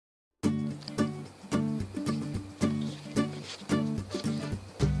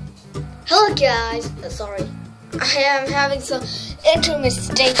Hello guys, sorry, I am having some intro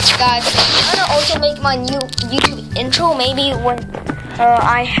mistakes, guys. I'm gonna also make my new YouTube intro maybe when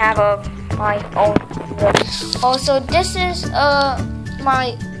I have my own. Also, this is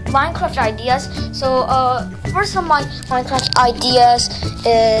my Minecraft ideas. So first of my Minecraft ideas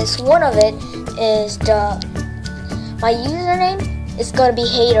is one of it is my username is gonna be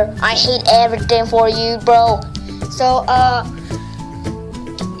hayter. I hate everything for you, bro. So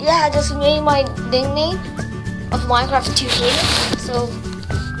yeah, I just made my nickname of Minecraft to hayter. So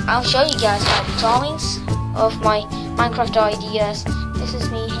I'll show you guys my drawings of my Minecraft ideas. This is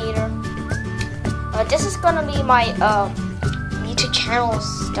me, hayter. This is gonna be my YouTube channel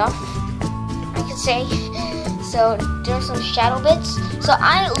stuff, I can say. So there's some shadow bits. So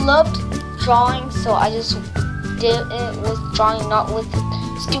I loved drawing, so I just did it with drawing, not with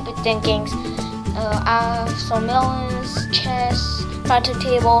stupid thinkings. I have some melons, chests, crafting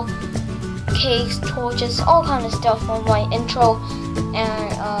table, cakes, torches, all kind of stuff on my intro.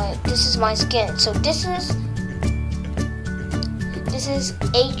 And this is my skin. So this is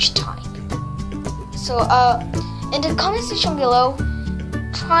H type. So in the comment section below,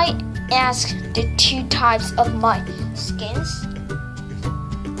 try ask the 2 types of my skins.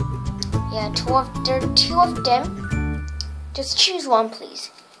 Yeah, there are 2 of them. Just choose one,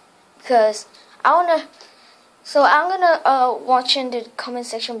 please, because I wanna. So I'm gonna watch in the comment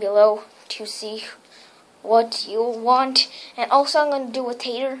section below to see what you want, and also I'm gonna do a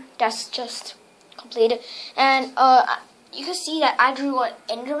hayter. That's just completed, and you can see that I drew an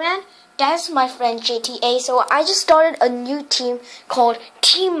Enderman. That's my friend JTA. So I just started a new team called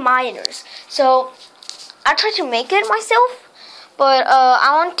Team Miners. So I tried to make it myself, but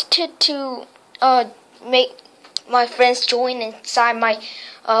I wanted to make my friends join inside my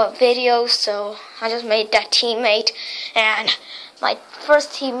videos. So I just made that teammate, and my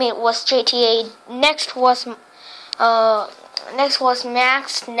first teammate was JTA. Next was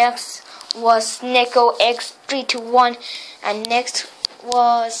Max. Next was Nico X321, and next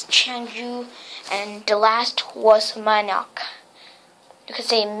was Changju, and the last was Maniac. You could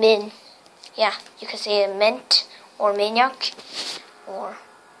say Min. Yeah, you could say Mint or Maniac, or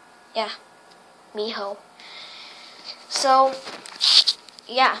yeah, Miho. So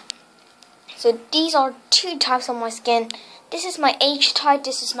yeah, so these are 2 types of my skin. This is my H type.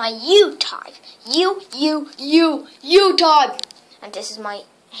 This is my U type. U type. And this is my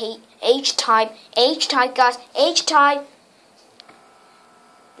H type. H type, guys. H type.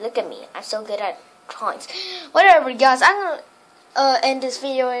 Look at me. I'm so good at drawings. Whatever, guys. I'm gonna end this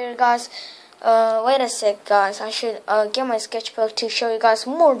video here, guys. Wait a sec, guys. I should get my sketchbook to show you guys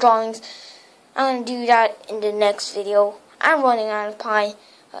more drawings. I'm gonna do that in the next video. I'm running out of time.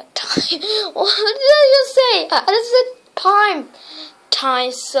 What did I just say? I just said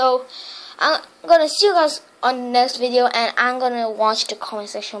time. So I'm gonna see you guys on the next video, and I'm gonna watch the comment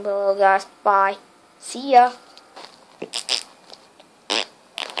section below, guys. Bye. See ya.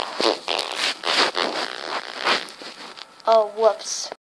 Oh, whoops.